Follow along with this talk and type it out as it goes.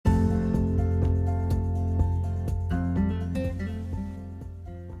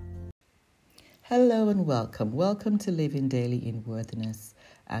Hello and welcome. Welcome to Living Daily in Worthiness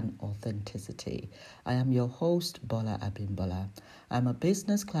and Authenticity. I am your host, Bola Abimbola. I'm a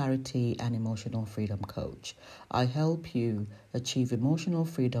business clarity and emotional freedom coach. I help you achieve emotional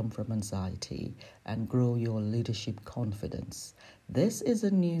freedom from anxiety and grow your leadership confidence. This is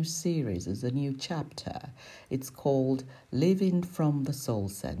a new series, is a new chapter. It's called Living from the Soul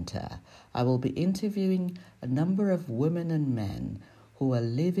Center. I will be interviewing a number of women and men who are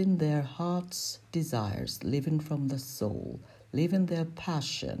living their heart's desires, living from the soul, living their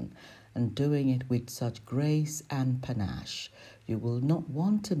passion, and doing it with such grace and panache. You will not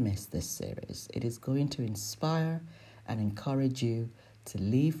want to miss this series. It is going to inspire and encourage you to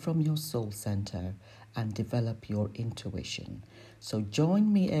live from your soul center and develop your intuition. So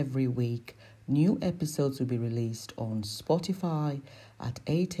join me every week. New episodes will be released on Spotify at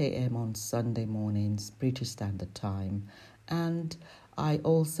 8 a.m. on Sunday mornings, British Standard Time. And I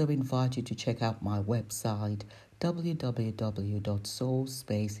also invite you to check out my website,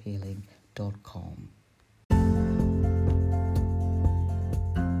 www.soulspacehealing.com.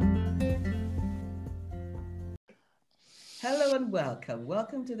 Hello and welcome.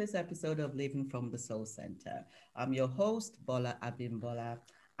 Welcome to this episode of Living from the Soul Center. I'm your host, Bola Abimbola,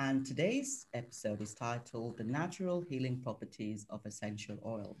 and today's episode is titled The Natural Healing Properties of Essential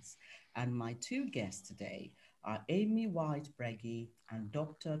Oils. And my two guests today are Amy White Breggy and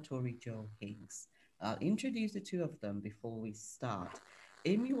Dr. Tori Jo Higgs. I'll introduce the two of them before we start.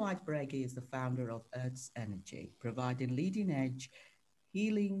 Amy White Breggy is the founder of Earth's Energy, providing leading-edge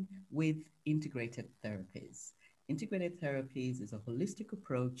healing with integrated therapies. Integrated therapies is a holistic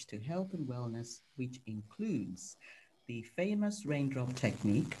approach to health and wellness, which includes the famous raindrop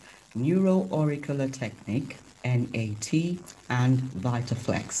technique, neuroauricular technique, NAT, and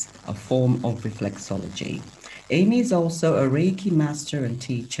VitaFlex, a form of reflexology. Amy is also a Reiki master and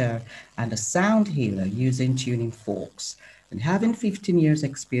teacher and a sound healer using tuning forks. And having 15 years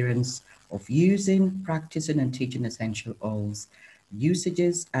experience of using, practicing, and teaching essential oils,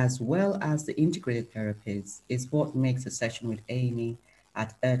 usages as well as the integrated therapies is what makes a session with Amy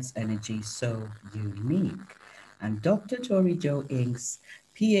at Earth's Energy so unique. And Dr. Tori Jo Higgs,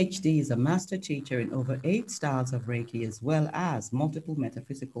 PhD, is a master teacher in over 8 styles of Reiki as well as multiple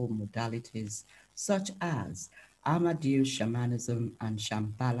metaphysical modalities such as Amadeus Shamanism and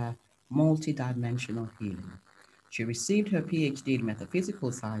Shambhala multidimensional healing. She received her PhD in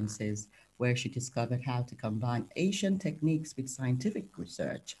metaphysical sciences, where she discovered how to combine Asian techniques with scientific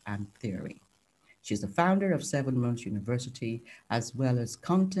research and theory. She's the founder of Seven Moons University, as well as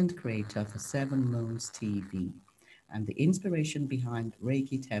content creator for Seven Moons TV, and the inspiration behind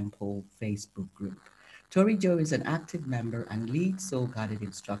Reiki Temple Facebook group. Tori Jo is an active member and lead soul-guided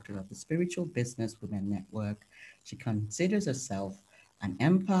instructor of the Spiritual Business Women Network. She considers herself an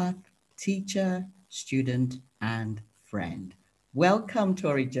empath, teacher, student, and friend. Welcome,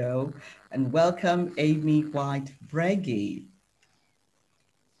 Tori Jo, and welcome, Amy White Breggy.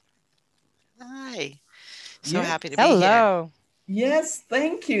 Hi. So Yeah. happy to be here. Yes,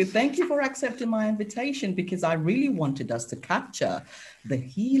 thank you. Thank you for accepting my invitation, because I really wanted us to capture the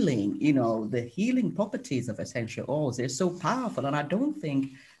healing, the healing properties of essential oils. They're so powerful, and I don't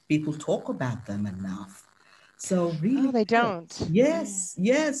think people talk about them enough. So really, they don't. Yes.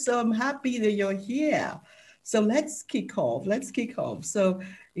 So I'm happy that you're here. So let's kick off. So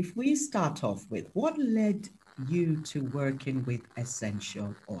if we start off with, what led you to working with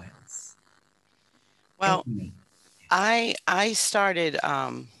essential oils? Well, Amy. I started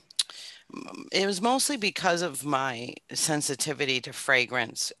it was mostly because of my sensitivity to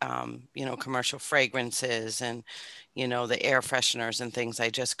fragrance, commercial fragrances and, the air fresheners and things. I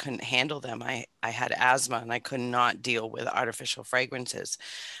just couldn't handle them. I had asthma and I could not deal with artificial fragrances.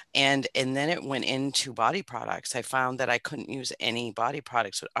 And then it went into body products. I found that I couldn't use any body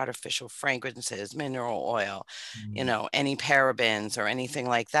products with artificial fragrances, mineral oil, any parabens or anything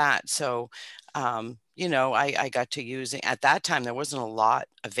like that. So, I got to using, at that time, there wasn't a lot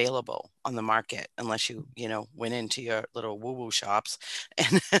available on the market unless you, went into your little woo-woo shops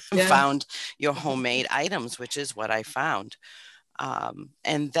and found your homemade items, which is what I found.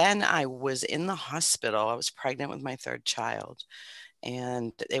 And then I was in the hospital. I was pregnant with my third child,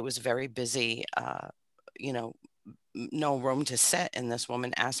 and it was very busy, no room to sit. And this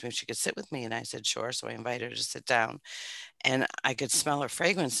woman asked me if she could sit with me, and I said, sure. So I invited her to sit down, and I could smell her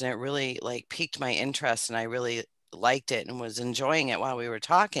fragrance, and it really piqued my interest, and I really liked it and was enjoying it while we were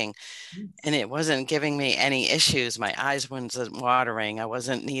talking. And it wasn't giving me any issues. My eyes wasn't watering. I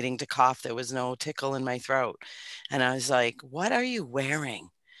wasn't needing to cough. There was no tickle in my throat. And I was like, what are you wearing?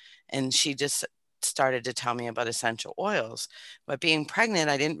 And she just started to tell me about essential oils. But being pregnant,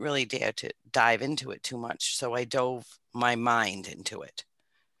 I didn't really dare to dive into it too much. So I dove my mind into it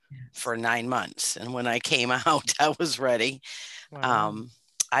for 9 months. And when I came out, I was ready. Wow.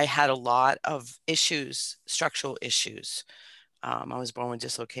 I had a lot of issues, structural issues. I was born with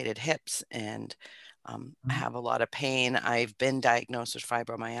dislocated hips, and I have a lot of pain. I've been diagnosed with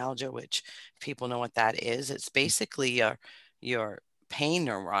fibromyalgia, which people know what that is. It's basically your pain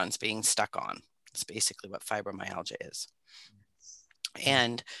neurons being stuck on. It's basically what fibromyalgia is.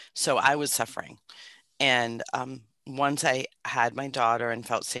 And so I was suffering. And once I had my daughter and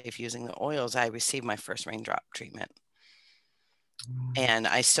felt safe using the oils, I received my first raindrop treatment. And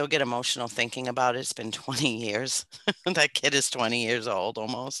I still get emotional thinking about it. It's been 20 years. That kid is 20 years old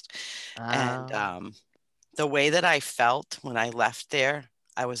almost. And the way that I felt when I left there,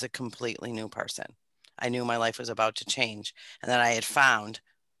 I was a completely new person. I knew my life was about to change, and that I had found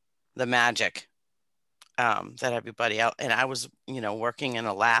the magic that everybody else, and I was, working in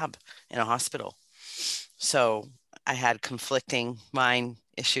a lab in a hospital. So I had conflicting mind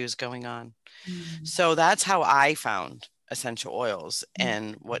issues going on. So that's how I found essential oils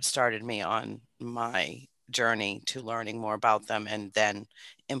and what started me on my journey to learning more about them and then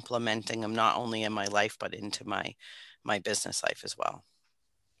implementing them not only in my life, but into my business life as well.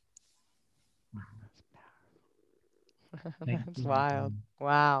 That's wild.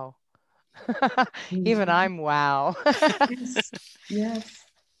 Wow. Even I'm wow. Yes, yes.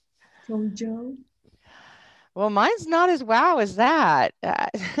 Tori Jo? Well, mine's not as wow as that.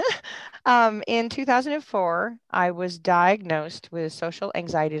 In 2004, I was diagnosed with social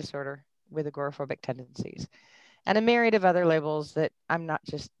anxiety disorder with agoraphobic tendencies and a myriad of other labels that I'm not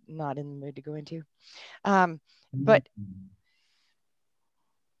in the mood to go into. But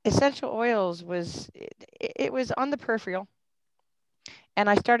essential oils it was on the peripheral. And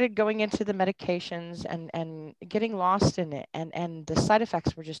I started going into the medications and getting lost in it. And the side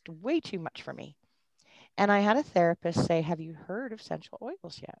effects were just way too much for me. And I had a therapist say, have you heard of essential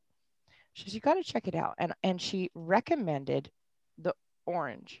oils yet? She says, you got to check it out. And she recommended the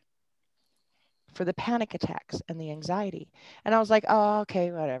orange for the panic attacks and the anxiety. And I was like, oh,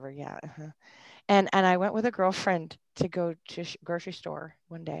 okay, whatever. Yeah. And I went with a girlfriend to go to grocery store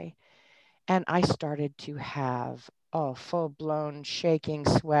one day. And I started to have full-blown shaking,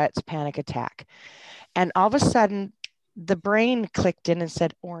 sweats, panic attack. And all of a sudden, the brain clicked in and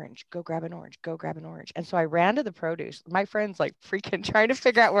said, orange, go grab an orange, go grab an orange. And so I ran to the produce. My friend's like freaking trying to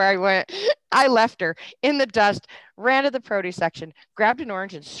figure out where I went. I left her in the dust, ran to the produce section, grabbed an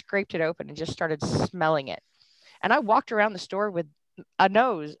orange and scraped it open and just started smelling it. And I walked around the store with a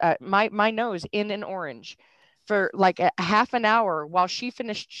nose, my nose in an orange for like a half an hour while she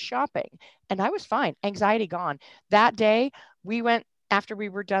finished shopping. And I was fine, anxiety gone. That day, we went after we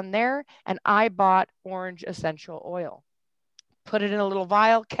were done there, and I bought orange essential oil, put it in a little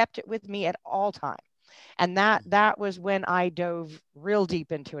vial, kept it with me at all time. And that was when I dove real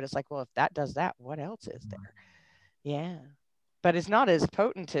deep into it. It's like, well, if that does that, what else is there? Yeah. But it's not as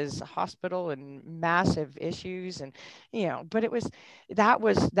potent as hospital and massive issues. And, but it was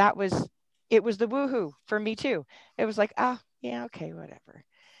the woohoo for me too. It was like, yeah, okay, whatever.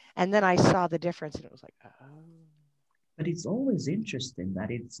 And then I saw the difference and it was like, oh. But it's always interesting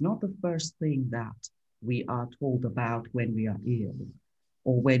that it's not the first thing that we are told about when we are ill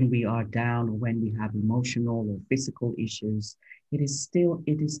or when we are down or when we have emotional or physical issues. It is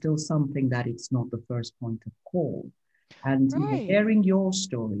still something that it's not the first point of call. And Right. hearing your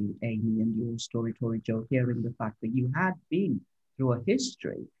story, Amy, and your story, Tori Jo, hearing the fact that you had been through a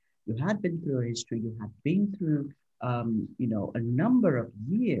history, you had been through a history, you had been through a number of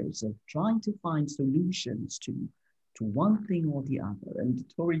years of trying to find solutions to one thing or the other. And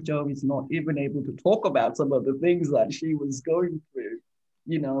Tori Jo is not even able to talk about some of the things that she was going through.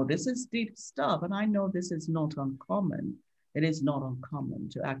 This is deep stuff. And I know this is not uncommon. It is not uncommon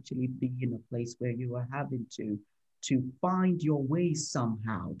to actually be in a place where you are having to find your way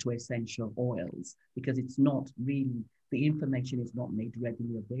somehow to essential oils, because it's not really, the information is not made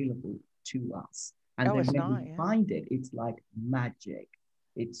readily available to us. And then It's when not, we yeah. find it, it's like magic.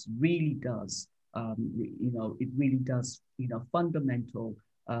 It really does, it really does, fundamental,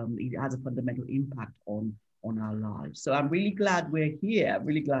 it has a fundamental impact on our lives. So I'm really glad we're here. I'm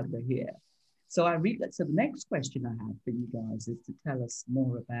really glad we're here. So so the next question I have for you guys is to tell us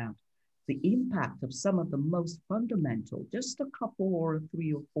more about the impact of some of the most fundamental, just a couple or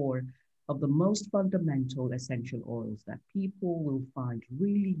three or four of the most fundamental essential oils that people will find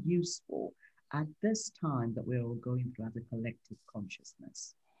really useful at this time that we're all going through as a collective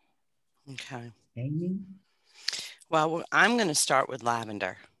consciousness. Okay. Amy? Well, I'm going to start with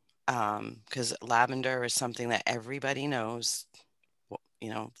lavender. because lavender is something that everybody knows.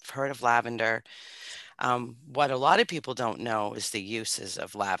 Heard of lavender. What a lot of people don't know is the uses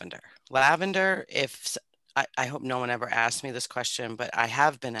of lavender. Lavender, I hope no one ever asked me this question, but I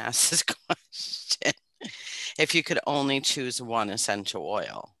have been asked this question. If you could only choose one essential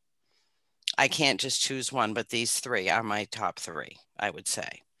oil, I can't just choose one, but these three are my top three, I would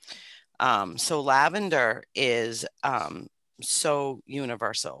say. So lavender is so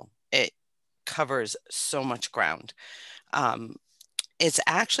universal. It covers so much ground. It's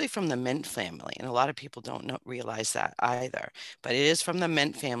actually from the mint family, and a lot of people don't realize that either. But it is from the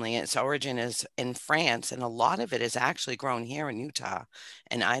mint family. Its origin is in France, and a lot of it is actually grown here in Utah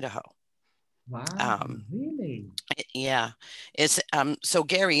and Idaho. Wow, really? Yeah, it's so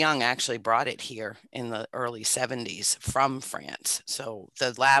Gary Young actually brought it here in the early 70s from France. So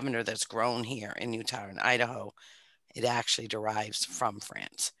the lavender that's grown here in Utah and Idaho, it actually derives from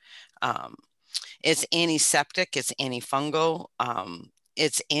France. It's antiseptic, it's antifungal,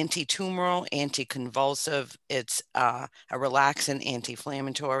 it's anti-tumoral, anti-convulsive, it's a relaxant,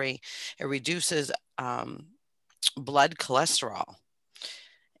 anti-inflammatory. It reduces blood cholesterol,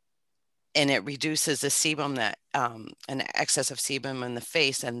 and it reduces the sebum an excess of sebum in the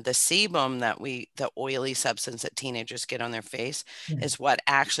face. And the sebum the oily substance that teenagers get on their face is what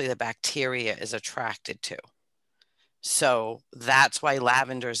actually the bacteria is attracted to. So that's why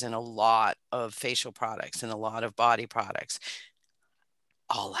lavender's in a lot of facial products and a lot of body products.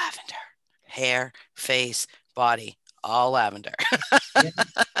 All lavender, hair, face, body, all lavender.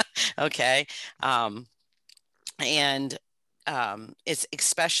 Okay. And it's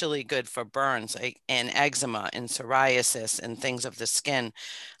especially good for burns and eczema and psoriasis and things of the skin.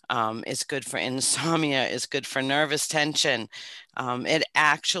 It's good for insomnia. It's good for nervous tension. It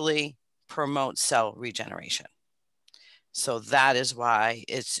actually promotes cell regeneration. So that is why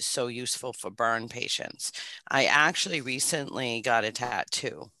it's so useful for burn patients. I actually recently got a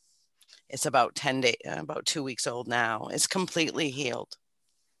tattoo. It's about 10 days, about 2 weeks old now. It's completely healed.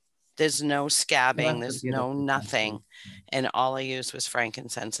 There's no scabbing, there's no nothing. And all I used was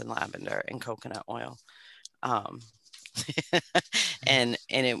frankincense and lavender and coconut oil. And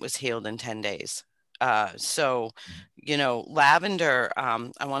it was healed in 10 days. So, lavender,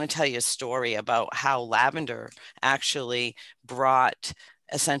 I want to tell you a story about how lavender actually brought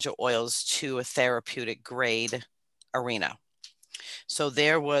essential oils to a therapeutic grade arena. So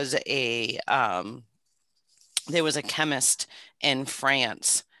there was a chemist in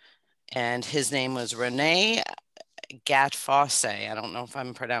France, and his name was Rene Gattefossé. I don't know if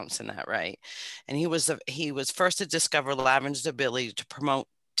I'm pronouncing that right. And he was first to discover lavender's ability to promote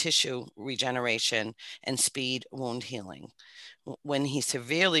tissue regeneration and speed wound healing. When he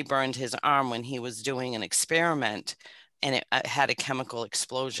severely burned his arm when he was doing an experiment, and it had a chemical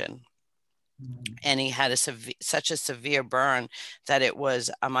explosion. And he had such a severe burn that it was,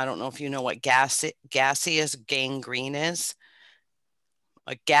 I don't know if you know what gaseous gangrene is.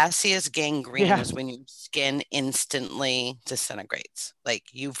 A gaseous gangrene is when your skin instantly disintegrates. Like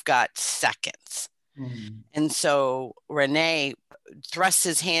you've got seconds. And so Rene thrust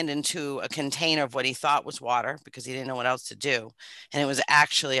his hand into a container of what he thought was water because he didn't know what else to do. And it was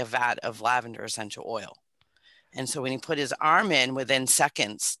actually a vat of lavender essential oil. And so when he put his arm in, within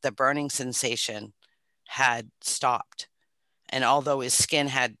seconds, the burning sensation had stopped. And although his skin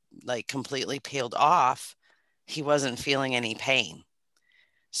had like completely peeled off, he wasn't feeling any pain.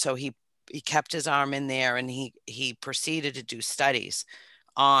 So he kept his arm in there, and he proceeded to do studies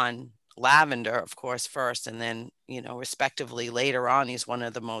on lavender, of course, first, and then, respectively later on, he's one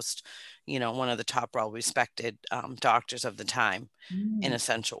of the most, one of the top well-respected doctors of the time in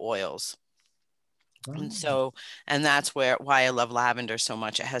essential oils. Wow. And that's why I love lavender so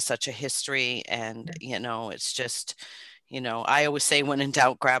much. It has such a history, and, it's just, I always say, when in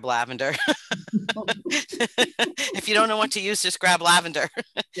doubt, grab lavender. If you don't know what to use, just grab lavender.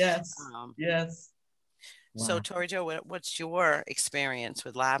 Yes. Yes. Wow. So Tori Jo, what's your experience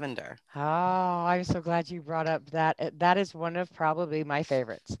with lavender? Oh, I'm so glad you brought up that. That is one of probably my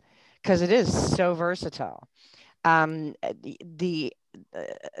favorites because it is so versatile. The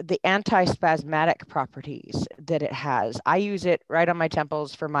antispasmodic properties that it has. I use it right on my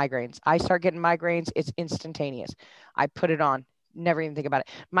temples for migraines. I start getting migraines, it's instantaneous. I put it on, never even think about it.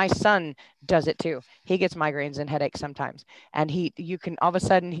 My son does it too. He gets migraines and headaches sometimes. And you can all of a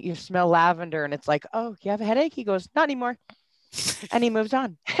sudden you smell lavender and it's like, oh, you have a headache? He goes, not anymore. And he moves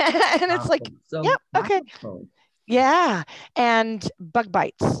on. And it's like, so yep, okay. Yeah. And bug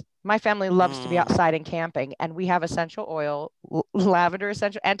bites. My family loves to be outside and camping, and we have essential oil, lavender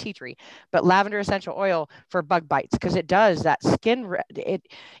essential and tea tree, but lavender essential oil for bug bites, because it does that skin.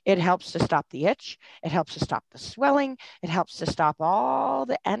 It helps to stop the itch. It helps to stop the swelling. It helps to stop all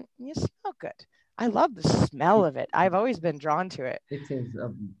the, and you smell good. I love the smell of it. I've always been drawn to it. It is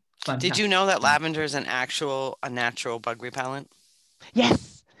fantastic. Did you know that lavender is a natural bug repellent?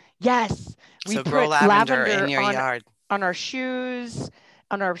 Yes, yes. We so put grow lavender in your yard. On our shoes,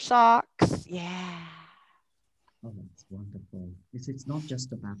 on our socks. Yeah. Oh, that's wonderful. It's not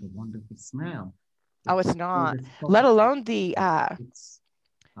just about the wonderful smell. It's not. Let alone the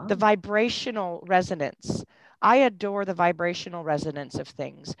vibrational resonance. I adore the vibrational resonance of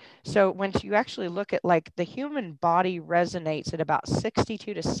things. So when you actually look at, like, the human body resonates at about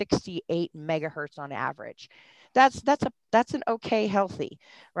 62 to 68 megahertz on average. That's an okay healthy,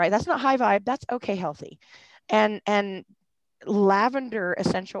 right? That's not high vibe. That's okay healthy. And lavender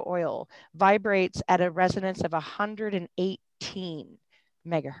essential oil vibrates at a resonance of 118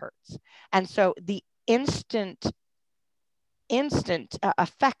 megahertz. And so the instant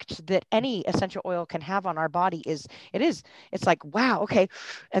effect that any essential oil can have on our body it's like, wow, okay,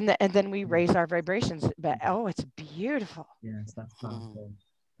 and then we raise our vibrations, but it's beautiful. Yes, that's powerful.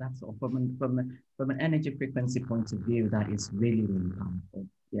 That's all. From an energy frequency point of view, that is really, really powerful.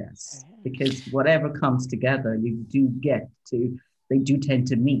 Yes, because whatever comes together, they do tend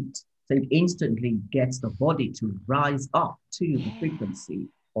to meet. So it instantly gets the body to rise up to the frequency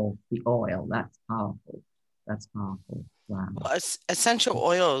of the oil. That's powerful. That's powerful. Wow. Well, essential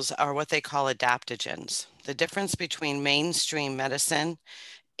oils are what they call adaptogens. The difference between mainstream medicine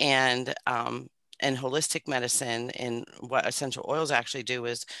and holistic medicine, and what essential oils actually do,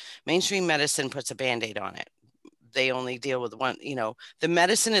 is mainstream medicine puts a Band-Aid on it. They only deal with one, the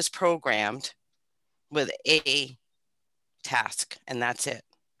medicine is programmed with a task, and that's it.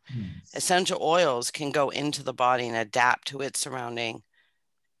 Yes. Essential oils can go into the body and adapt to its surrounding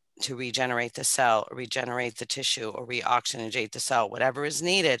to regenerate the cell, or regenerate the tissue, or reoxygenate the cell. Whatever is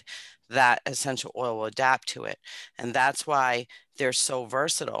needed, that essential oil will adapt to it. And that's why they're so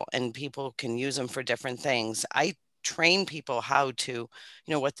versatile, and people can use them for different things. I train people how to,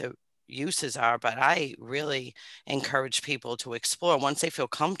 what the uses are, but I really encourage people to explore. Once they feel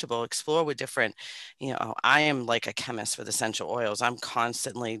comfortable, explore with different, I am like a chemist with essential oils. I'm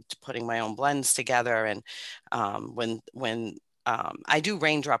constantly putting my own blends together. And when I do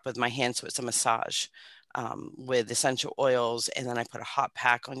raindrop with my hand, so it's a massage with essential oils, and then I put a hot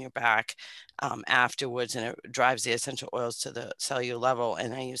pack on your back afterwards, and it drives the essential oils to the cellular level,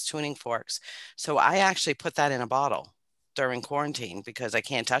 and I use tuning forks. So I actually put that in a bottle during quarantine because I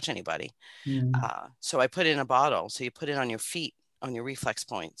can't touch anybody. So I put it in a bottle. So you put it on your feet, on your reflex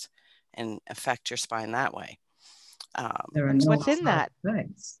points, and affect your spine that way. What's in that?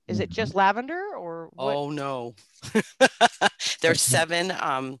 Is it just lavender or what? Oh, no. There's 7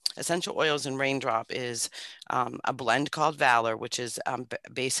 essential oils, and Raindrop is a blend called Valor, which is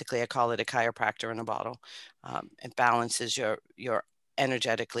basically, I call it a chiropractor in a bottle. It balances your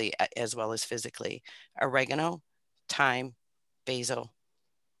energetically as well as physically. Oregano, thyme, basil,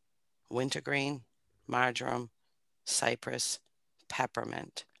 wintergreen, marjoram, cypress,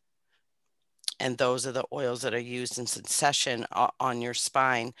 peppermint. And those are the oils that are used in succession on your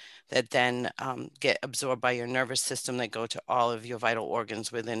spine that then get absorbed by your nervous system, that go to all of your vital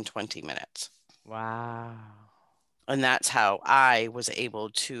organs within 20 minutes. Wow. And that's how I was able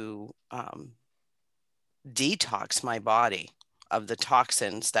to detox my body of the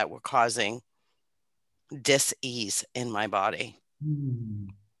toxins that were causing dis-ease in my body.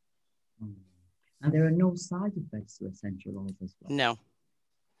 And there are no side effects to essential oils as well?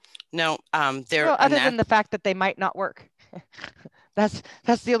 No, other than the fact that they might not work. That's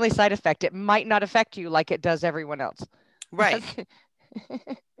the only side effect. It might not affect you like it does everyone else. Right.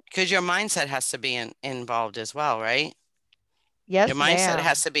 Because your mindset has to be involved as well, right? Yes, your mindset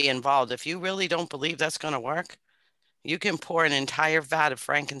has to be involved. If you really don't believe that's going to work, you can pour an entire vat of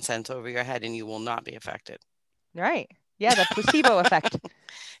frankincense over your head and you will not be affected. Right. Yeah, the placebo effect.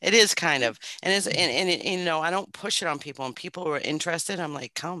 It is kind of, and I don't push it on people, and people who are interested, I'm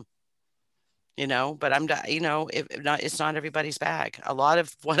like, come. But it's not everybody's bag. A lot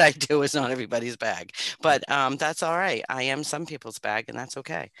of what I do is not everybody's bag, but that's all right. I am some people's bag, and that's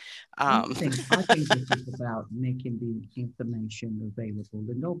okay. I think this is about making the information available,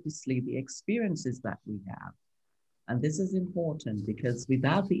 and obviously the experiences that we have. And this is important because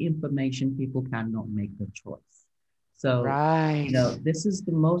without the information, people cannot make the choice. So, this is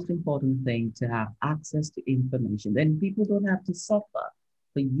the most important thing, to have access to information. Then people don't have to suffer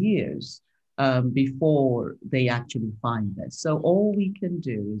for years before they actually find this. So all we can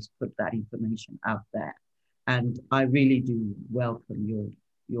do is put that information out there. And I really do welcome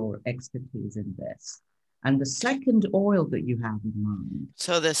your expertise in this. And the second oil that you have in mind.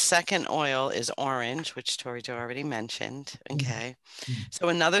 So the second oil is orange, which Tori Jo already mentioned. Okay. Mm-hmm. So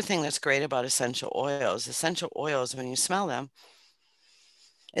another thing that's great about essential oils, when you smell them,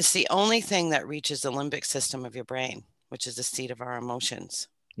 it's the only thing that reaches the limbic system of your brain, which is the seat of our emotions.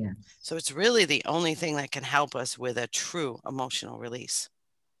 Yeah. So it's really the only thing that can help us with a true emotional release.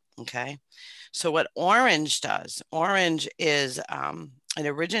 Okay. So what orange does, orange is, it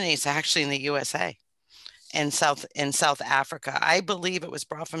originates actually in the USA and South Africa. I believe it was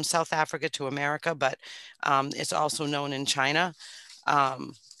brought from South Africa to America, but it's also known in China.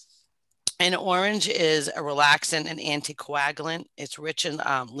 And orange is a relaxant and anticoagulant. It's rich in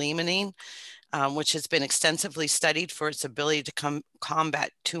limonene, which has been extensively studied for its ability to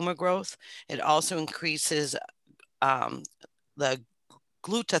combat tumor growth. It also increases the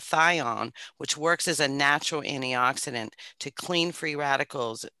glutathione, which works as a natural antioxidant to clean free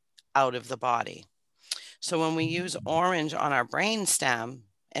radicals out of the body. So when we use orange on our brain stem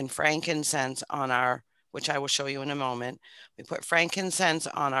and frankincense on our, which I will show you in a moment, we put frankincense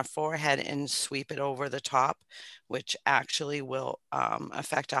on our forehead and sweep it over the top, which actually will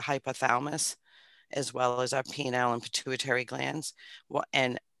affect our hypothalamus as well as our pineal and pituitary glands,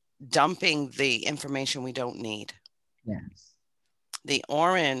 and dumping the information we don't need. Yes. The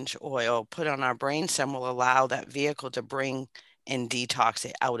orange oil put on our brainstem will allow that vehicle to bring and detox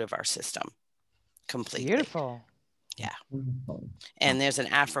it out of our system completely. Beautiful. Yeah. And there's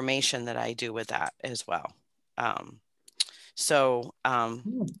an affirmation that I do with that as well. So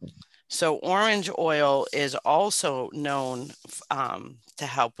orange oil is also known to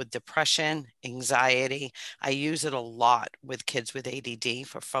help with depression, anxiety. I use it a lot with kids with ADD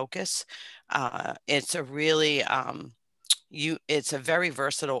for focus. It's a really, it's a very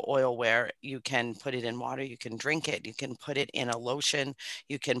versatile oil where you can put it in water, you can drink it, you can put it in a lotion,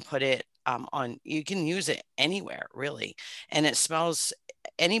 you can put it you can use it anywhere really. And it smells,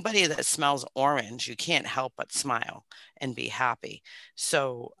 anybody that smells orange, you can't help but smile and be happy.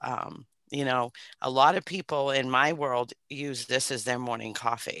 So, you know, a lot of people in my world use this as their morning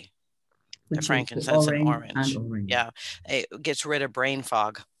coffee. The frankincense and orange. Yeah. It gets rid of brain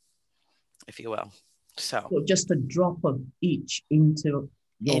fog, if you will. So just a drop of each into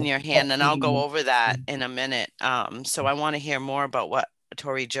in your hand, and I'll go over that in a minute. So I want to hear more about what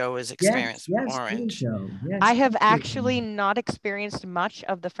Tori Jo has experienced with orange. Yes, I have actually not experienced much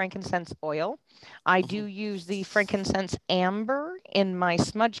of the frankincense oil. I do use the frankincense amber in my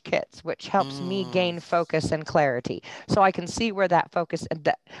smudge kits, which helps me gain focus and clarity. So I can see where that focus,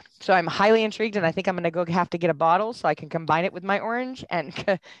 so I'm highly intrigued, and I think I'm going to go have to get a bottle so I can combine it with my orange. And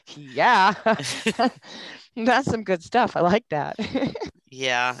yeah, that's some good stuff. I like that.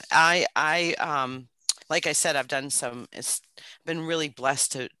 Yeah, like I said, I've done it's been really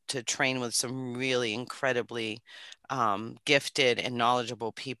blessed to train with some really incredibly gifted and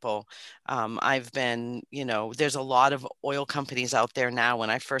knowledgeable people. I've been, you know, there's a lot of oil companies out there now. When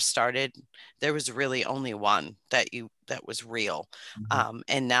I first started, there was really only one that was real.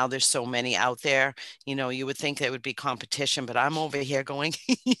 And now there's so many out there. You know, you would think there would be competition, but I'm over here going,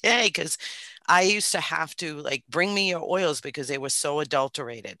 yay, because I used to have to like bring me your oils because they were so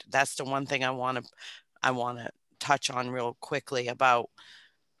adulterated. That's the one thing I want to touch on real quickly about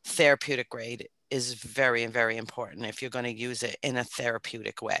therapeutic grade is very, very important if you're going to use it in a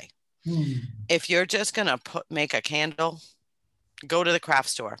therapeutic way. If you're just going to make a candle, go to the craft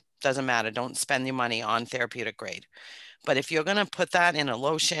store. Doesn't matter. Don't spend your money on therapeutic grade. But if you're going to put that in a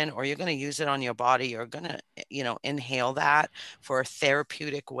lotion or you're going to use it on your body, you're going to, you know, inhale that for a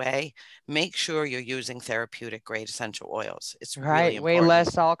therapeutic way, make sure you're using therapeutic grade essential oils. It's really important. Way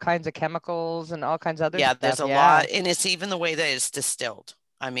less all kinds of chemicals and all kinds of other stuff. There's a lot. And it's even the way that it's distilled.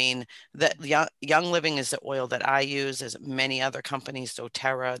 I mean, the Young Living is the oil that I use. There's many other companies,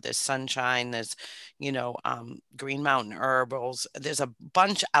 doTERRA, there's Sunshine, there's, you know, Green Mountain Herbals. There's a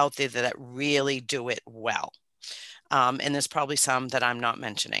bunch out there that really do it well. And there's probably some that I'm not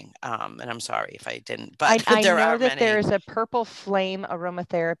mentioning. And I'm sorry if I didn't, but I know that there's a Purple Flame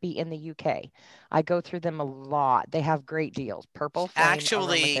aromatherapy in the UK. I go through them a lot. They have great deals. Purple Flame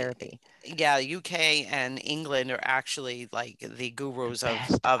aromatherapy. Yeah, UK and England are actually like the gurus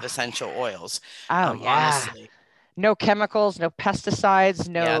of essential oils. Oh, yeah. Honestly. No chemicals, no pesticides,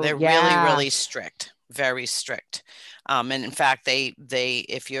 no. Yeah, they're really, really strict, very strict. And in fact,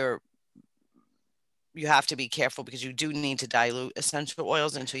 if you're you have to be careful because you do need to dilute essential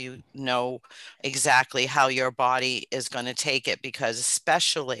oils until you know exactly how your body is going to take it, because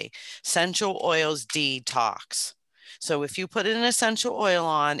especially essential oils detox. So if you put an essential oil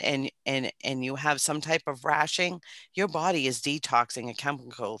on and you have some type of rashing, your body is detoxing a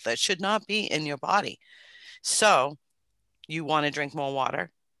chemical that should not be in your body. So you want to drink more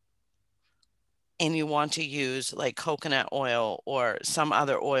water, and you want to use like coconut oil or some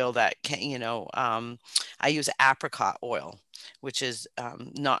other oil that can, I use apricot oil, which is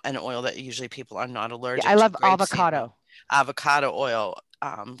not an oil that usually people are not Yeah, allergic I to. love Grapeseed oil, avocado. avocado oil,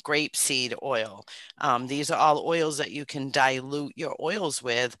 grapeseed oil. These are all oils that you can dilute your oils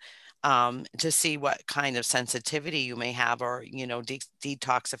with, to see what kind of sensitivity you may have, or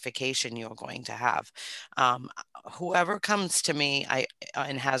detoxification you're going to have. Um, Whoever comes to me,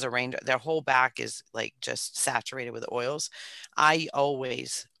 and has a range, their whole back is like just saturated with oils. I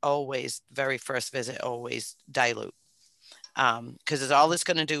always, very first visit, always dilute. Because all it's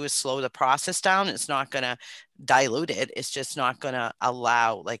going to do is slow the process down. It's not going to dilute it. It's just not going to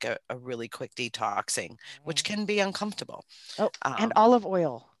allow like a really quick detoxing, which can be uncomfortable. Oh, and Um, olive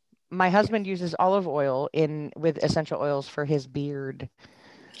oil. My husband uses olive oil in with essential oils for his beard.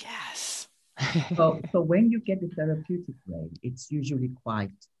 yes. So when you get the therapeutic grade, it's usually quite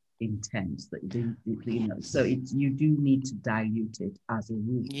intense. So it's you do need to dilute it as a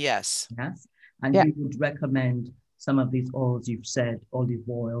rule. Yes. Yes, and Yeah. you would recommend some of these oils you've said: olive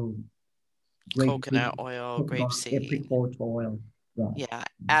oil, Coconut oil, grapeseed. apricot oil. Right. Yeah,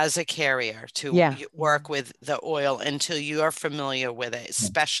 as a carrier to Yeah. work with the oil until you are familiar with it,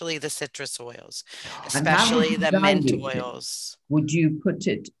 especially the citrus oils, And how would especially you the mint dilute it? oils. Would you put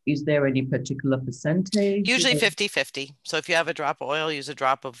it, is there any particular percentage? Usually 50-50. So if you have a drop of oil, use a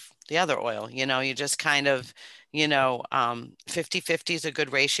drop of the other oil. You just kind of, 50-50 is a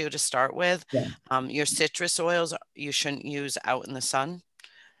good ratio to start with. Yeah. Your citrus oils, you shouldn't use out in the sun.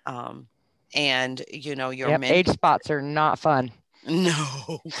 And, your Yep. mint. Age spots are not fun.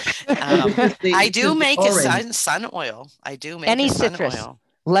 No. I Because do the make a orange, sun oil. I do make Any a sun citrus, oil.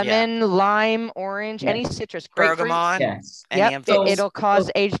 Yeah. lemon, lime, orange, any yes, citrus, grapefruit. Bergamot, yes. any Yep. of those. It'll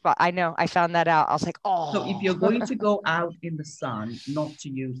cause age spot. I know. I found that out. I was like, So if oh. you're going to go out in the sun, not to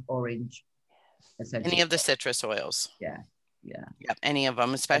use orange essential Any of the oil. citrus oils. Yeah, yeah. Yep, any of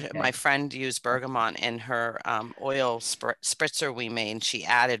them. Especially Okay. my friend used bergamot in her oil spritzer we made. She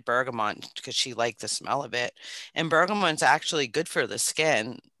added bergamot because she liked the smell of it. And bergamot's actually good for the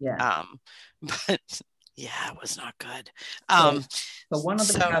skin. Yeah. But yeah, it was not good. So one of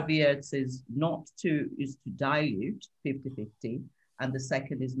the so caveats is to dilute 50-50. And the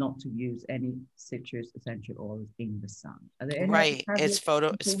second is not to use any citrus essential oils in the sun. Are there any right, other it's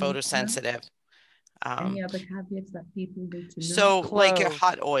caveats photosensitive. Any other caveats that people need to know? So like your Clove.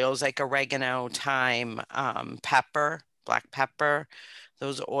 hot oils, like oregano, thyme, pepper, black pepper,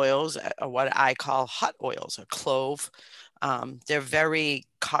 those oils are what I call hot oils, or clove. They're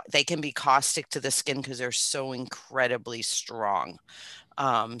they can be caustic to the skin because they're so incredibly strong.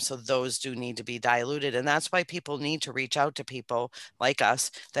 So those do need to be diluted. And that's why people need to reach out to people like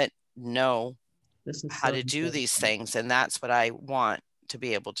us that know how to do these things. And that's what I want to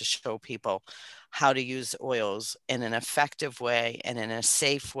be able to show people, how to use oils in an effective way and in a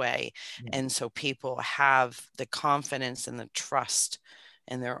safe way. Yeah. And so people have the confidence and the trust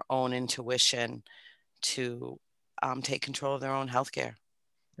in their own intuition to take control of their own healthcare.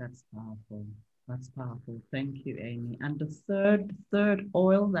 That's powerful. That's powerful. Thank you, Amy. And the third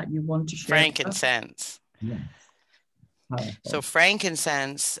oil that you want to share? Frankincense. Yes. Powerful. So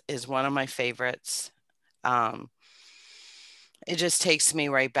frankincense is one of my favorites. It just takes me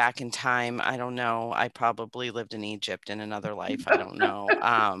right back in time. I don't know. I probably lived in Egypt in another life. I don't know.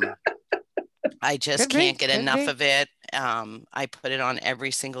 I just can't get enough of it. I put it on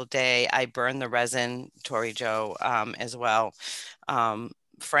every single day. I burn the resin, Tori Joe, as well.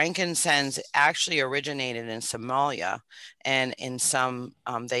 Frankincense actually originated in Somalia, and in some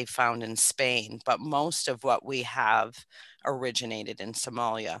they found in Spain, but most of what we have originated in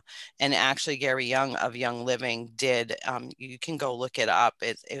Somalia. And actually Gary Young of Young Living did, you can go look it up.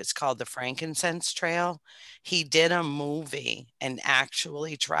 It's called the Frankincense Trail. He did a movie and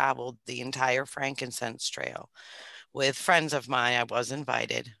actually traveled the entire Frankincense Trail with friends of mine. I was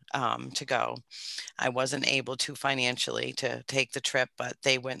invited to go. I wasn't able to financially to take the trip, but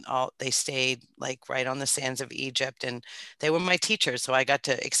they stayed like right on the sands of Egypt, and they were my teachers. So I got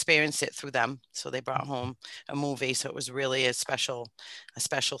to experience it through them. So they brought home a movie. So it was really a special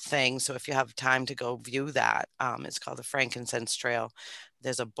thing. So if you have time to go view that, it's called the Frankincense Trail.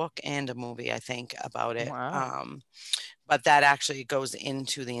 There's a book and a movie, I think, about it. Wow. But that actually goes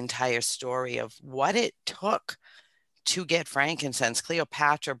into the entire story of what it took to get frankincense.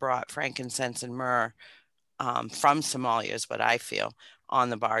 Cleopatra brought frankincense and myrrh from Somalia, is what I feel, on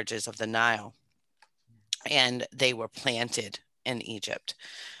the barges of the Nile. And they were planted in Egypt.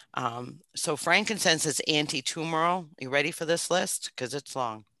 So frankincense is anti-tumoral. You ready for this list? Because it's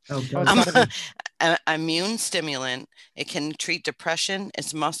long. Oh, Oh, it's gotta be. An immune stimulant. It can treat depression.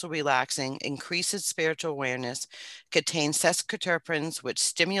 It's muscle relaxing, increases spiritual awareness, contains sesquiterpenes, which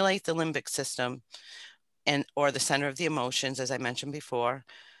stimulate the limbic system or the center of the emotions, as I mentioned before.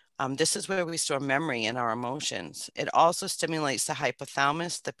 This is where we store memory and our emotions. It also stimulates the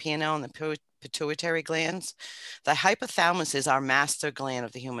hypothalamus, the pineal, and the pituitary glands. The hypothalamus is our master gland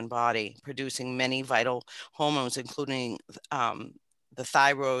of the human body, producing many vital hormones, including the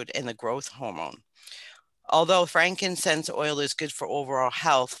thyroid and the growth hormone. Although frankincense oil is good for overall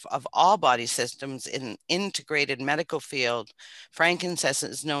health of all body systems in integrated medical field, frankincense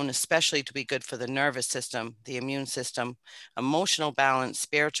is known especially to be good for the nervous system, the immune system, emotional balance,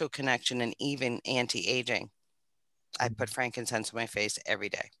 spiritual connection, and even anti-aging. I put frankincense on my face every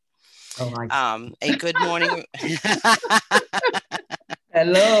day. Oh, A good morning.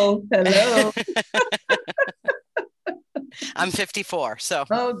 Hello. I'm 54, so.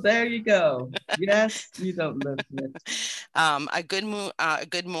 Oh, there you go. Yes, you don't look it. A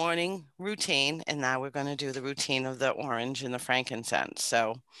good morning routine, and now we're going to do the routine of the orange and the frankincense.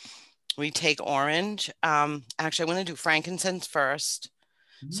 So we take orange. Actually, I want to do frankincense first.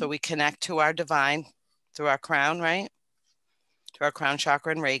 So we connect to our divine through our crown, right? Through our crown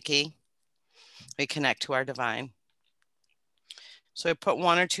chakra and Reiki. We connect to our divine. So I put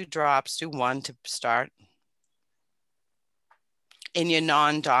 1 or 2 drops, do 1 to start. In your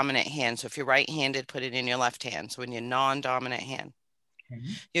non-dominant hand. So if you're right-handed, put it in your left hand. So in your non-dominant hand. Okay.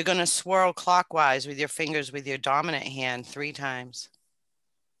 You're going to swirl clockwise with your fingers with your dominant hand 3 times.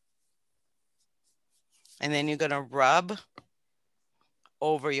 And then you're going to rub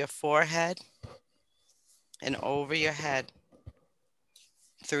over your forehead and over your head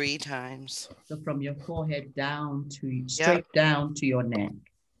 3 times. So from your forehead down to straight down to your neck,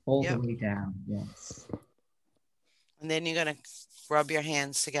 all the way down. Yes. And then you're going to rub your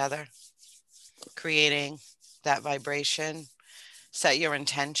hands together, creating that vibration. Set your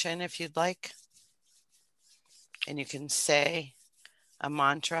intention if you'd like. And you can say a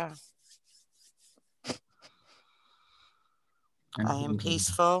mantra. I am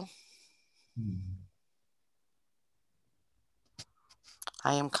peaceful.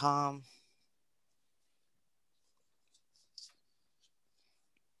 I am calm.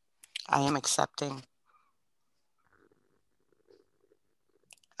 I am accepting.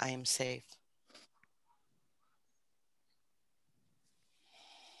 I am safe.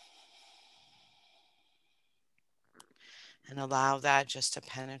 And allow that just to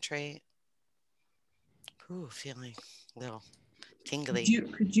penetrate. Ooh, feeling a little tingly.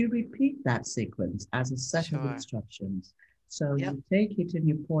 Could you repeat that sequence as a set of instructions? So you take it and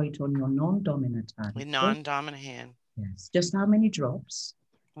you pour it on your non-dominant hand. With non-dominant hand. Yes. Just how many drops?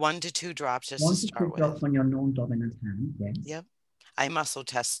 1 to 2 drops just 1 to to start 2 with. drops on your non-dominant hand, yes. Yep. I muscle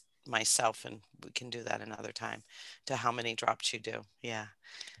test myself, and we can do that another time, to how many drops you do. Yeah.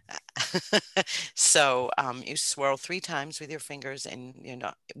 So you swirl 3 times with your fingers and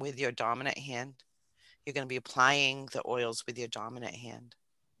with your dominant hand. You're going to be applying the oils with your dominant hand.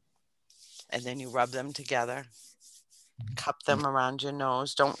 And then you rub them together. Cup them around your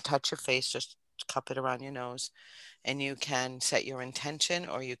nose. Don't touch your face, just cup it around your nose. And you can set your intention,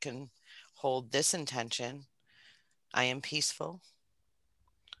 or you can hold this intention. I am peaceful.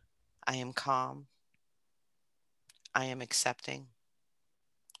 I am calm. I am accepting.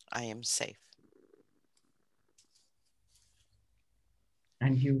 I am safe.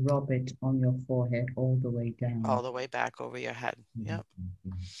 And you rub it on your forehead all the way down. All the way back over your head. Yep.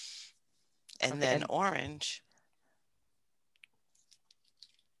 And then orange.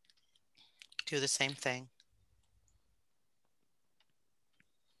 Do the same thing.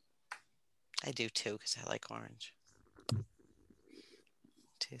 I do 2 because I like orange.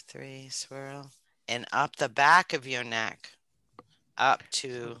 2, 3, swirl. And up the back of your neck, up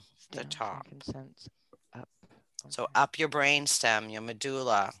to the top. Up. So up your brain stem, your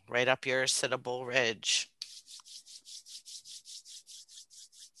medulla, right up your occipital ridge.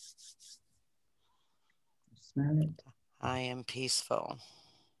 Smell it. I am peaceful.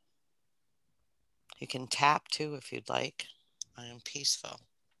 You can tap too if you'd like. I am peaceful.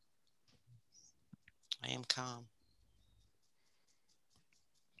 I am calm.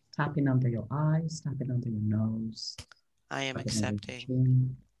 Tapping under your eyes, tapping under your nose. I am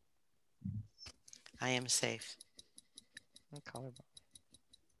accepting. I am safe.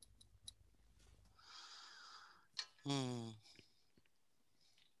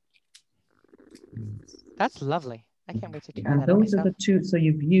 That's lovely. I can't wait to try and that. those are the two. So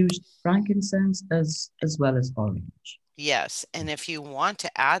you've used frankincense as well as orange. Yes, and if you want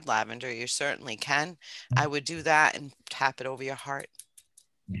to add lavender, you certainly can. I would do that and tap it over your heart.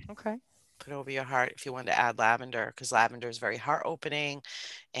 Okay. Put over your heart if you want to add lavender, because lavender is very heart opening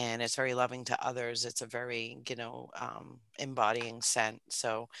and it's very loving to others. It's a very, embodying scent.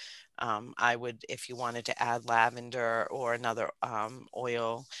 So I would, if you wanted to add lavender or another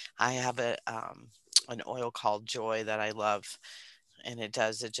oil, I have an oil called Joy that I love. And it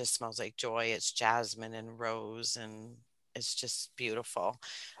just smells like joy. It's jasmine and rose, and it's just beautiful.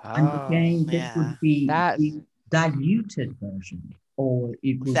 And again, this would be the diluted version, or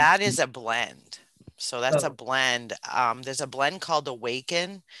it would that is a blend. So that's a blend. There's a blend called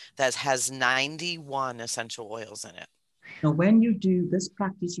Awaken that has 91 essential oils in it. Now, when you do this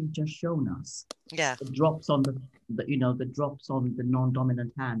practice you've just shown us, yeah, the drops on the drops on the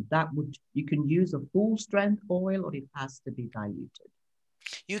non-dominant hand, you can use a full strength oil, or it has to be diluted.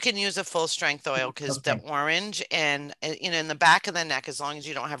 You can use a full strength oil because the orange and in the back of the neck, as long as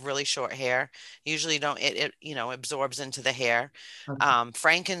you don't have really short hair, usually it absorbs into the hair.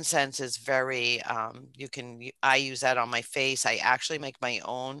 Frankincense is very I use that on my face. I actually make my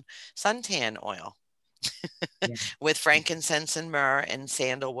own suntan oil with frankincense and myrrh and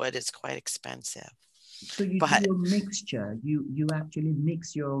sandalwood. It's quite expensive. So you do a mixture. You actually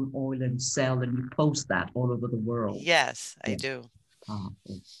mix your own oil and sell, and you post that all over the world. Yes, I do.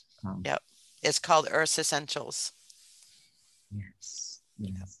 Powerful. Yep. It's called Earth Essentials. Yes.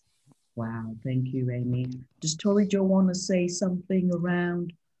 Wow. Thank you, Amy. Does Tori Jo want to say something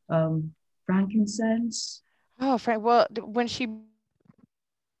around frankincense? Oh, Frank. Well, when she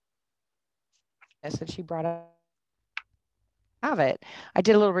brought up have it, I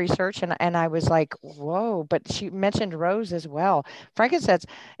did a little research and I was like, whoa, but she mentioned rose as well. Frankincense,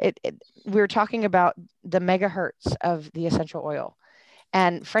 we were talking about the megahertz of the essential oil.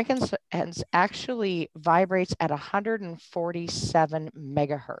 And frankincense actually vibrates at 147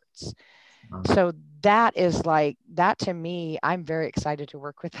 megahertz. So that is that to me, I'm very excited to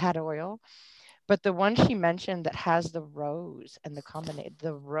work with that oil. But the one she mentioned that has the rose and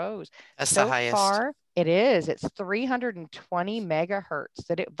the rose, that's so the highest. far it's 320 megahertz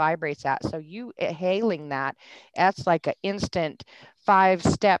that it vibrates at. So you hailing that's like an instant 5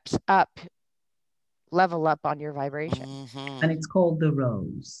 steps up, level up on your vibration. Mm-hmm. And it's called the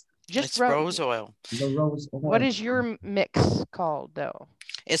rose. It's rose oil. The rose oil. What is your mix called though?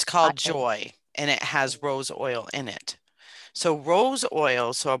 It's called Joy, and it has rose oil in it. So rose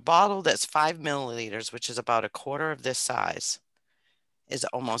oil, so a bottle that's 5 milliliters, which is about a quarter of this size, is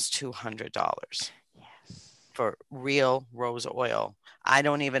almost $200 for real rose oil. I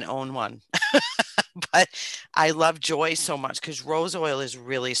don't even own one, but I love Joy so much because rose oil is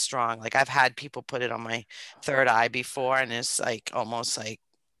really strong. Like I've had people put it on my third eye before, and it's almost like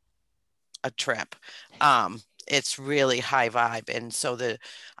a trip. It's really high vibe, and so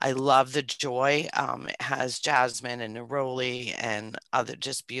I love the Joy. It has jasmine and neroli and other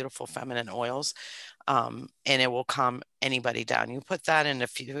just beautiful feminine oils, and it will calm anybody down. You put that in a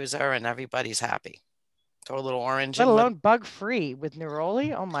diffuser and everybody's happy. Throw a little orange in. Let alone bug free with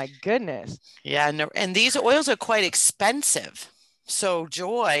neroli. Oh my goodness. Yeah, and these oils are quite expensive. So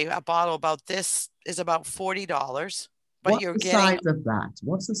Joy, a bottle about this is about $40. But what's the size of that?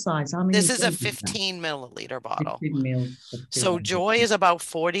 What's the size? How many? This is a 15 milliliter bottle. 15 mil. So Joy is about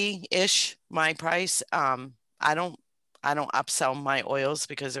 40-ish, my price. I don't upsell my oils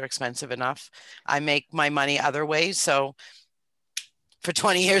because they're expensive enough. I make my money other ways. So for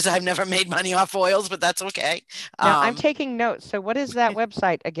 20 years, I've never made money off oils, but that's okay. Now I'm taking notes. So what is that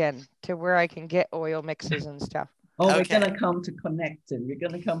website again to where I can get oil mixes and stuff? Oh, we're going to come to connecting. We're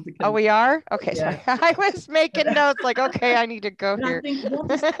going to come to connect. Oh, we are? Okay. Yeah. So I was making notes okay, I need to go here. I think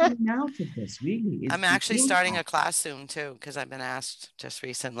what is coming out of this really is I'm actually starting a class soon too, because I've been asked just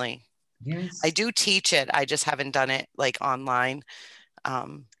recently. Yes. I do teach it. I just haven't done it online.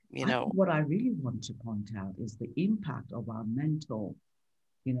 What I really want to point out is the impact of our mental,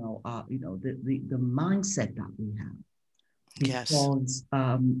 the mindset that we have. Because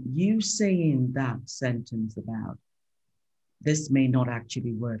you saying that sentence about this may not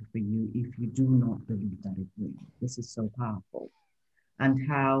actually work for you if you do not believe that it will. This is so powerful. And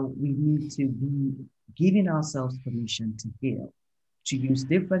how we need to be giving ourselves permission to heal, to use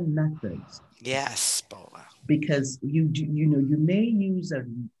different methods. Yes, Bola. Because you may use a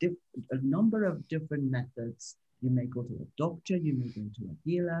number of different methods You may go to a doctor, you may go to a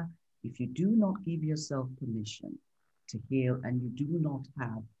healer. If you do not give yourself permission to heal and you do not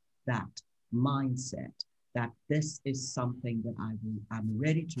have that mindset that this is something that I'm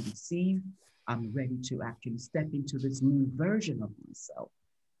ready to receive, I'm ready to actually step into this new version of myself,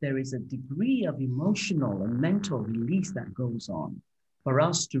 there is a degree of emotional and mental release that goes on for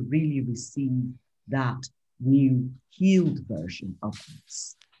us to really receive that new healed version of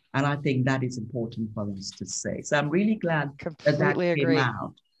us. And I think that is important for us to say. So I'm really glad that came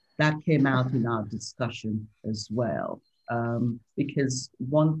out. That came out in our discussion as well. Because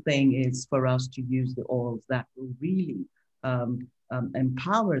one thing is for us to use the oils that will really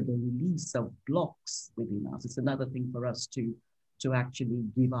empower the release of blocks within us. It's another thing for us to actually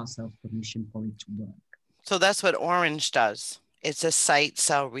give ourselves permission for it to work. So that's what orange does. It's a site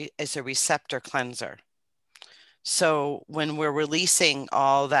cell, it's a receptor cleanser. So when we're releasing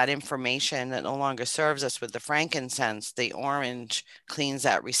all that information that no longer serves us with the frankincense, the orange cleans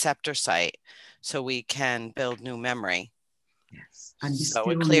that receptor site so we can build new memory. Yes. And so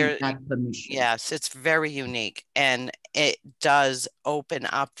it clears that permission. Yes, it's very unique, and it does open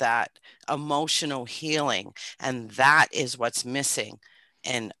up that emotional healing, and that is what's missing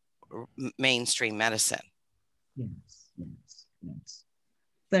in mainstream medicine. Yes.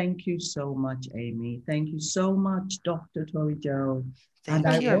 Thank you so much, Amy. Thank you so much, Dr. Tori Jo.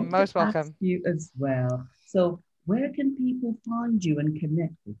 And you're most welcome. You as well. So where can people find you and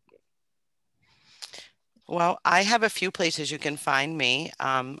connect with you? Well, I have a few places you can find me.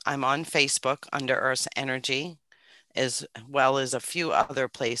 I'm on Facebook under Earth's Energy, as well as a few other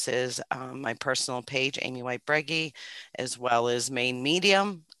places. My personal page, Amy White Breggy, as well as Main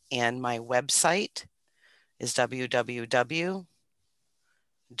Medium, and my website is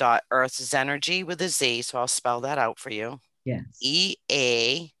www.earthsenergy with a Z. So I'll spell that out for you. Yes.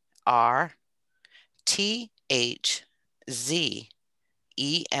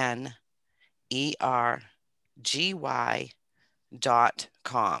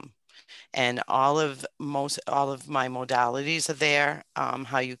 And all of my modalities are there,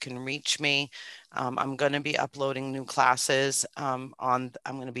 how you can reach me. I'm going to be uploading new classes I'm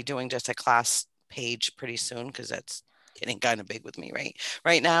going to be doing just a class page pretty soon, because that's getting kind of big with me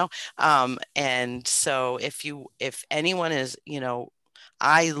right now. And so if anyone is,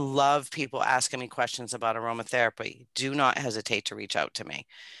 I love people asking me questions about aromatherapy. Do not hesitate to reach out to me.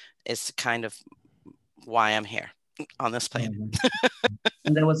 It's kind of why I'm here on this plane.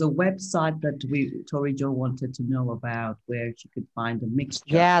 And there was a website that Tori Jo wanted to know about, where she could find a mixture.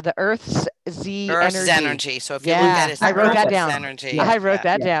 Yeah, the Earth's Energy. So if you look at it, I wrote that down. Energy. I wrote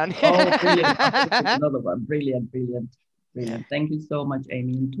that down. Oh, brilliant. Another one. Brilliant. Thank you so much,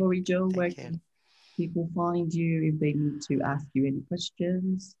 Amy. And Tori Jo, where can people find you if they need to ask you any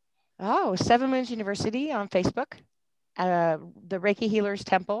questions? Oh, Seven Moons University on Facebook. The Reiki Healers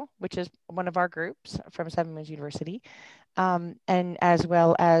Temple, which is one of our groups from Seven Moons University, and as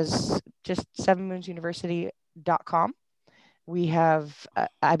well as just sevenmoonsuniversity.com. We have,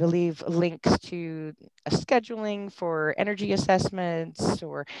 I believe, links to scheduling for energy assessments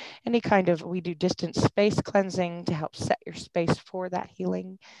or any kind of, we do distance space cleansing to help set your space for that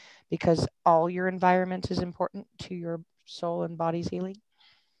healing, because all your environment is important to your soul and body's healing.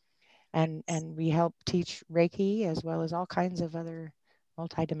 And we help teach Reiki as well as all kinds of other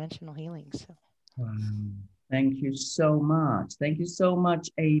multidimensional healings. So. Wow. Thank you so much. Thank you so much,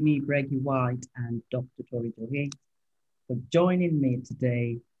 Amy Breggy White and Dr. Tori Jo Hicks, for joining me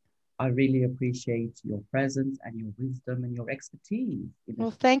today. I really appreciate your presence and your wisdom and your expertise.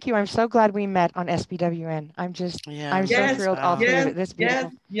 Well, thank you. I'm so glad we met on SBWN. I'm so thrilled all three of it. This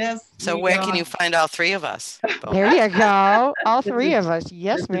beautiful. Yes. So where can you find all three of us? There you go. All three of us.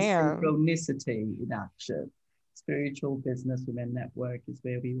 Yes, ma'am. Synchronicity in action. Spiritual Business Women Network is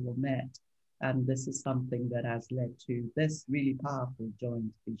where we all met. And this is something that has led to this really powerful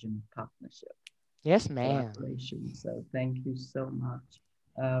joint vision partnership. Yes, ma'am. So thank you so much.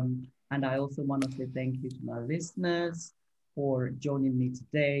 And I also want to say thank you to my listeners for joining me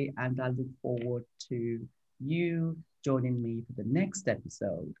today. And I look forward to you joining me for the next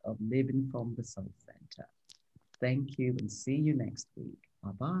episode of Living from the Soul Center. Thank you and see you next week.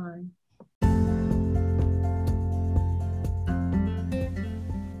 Bye-bye.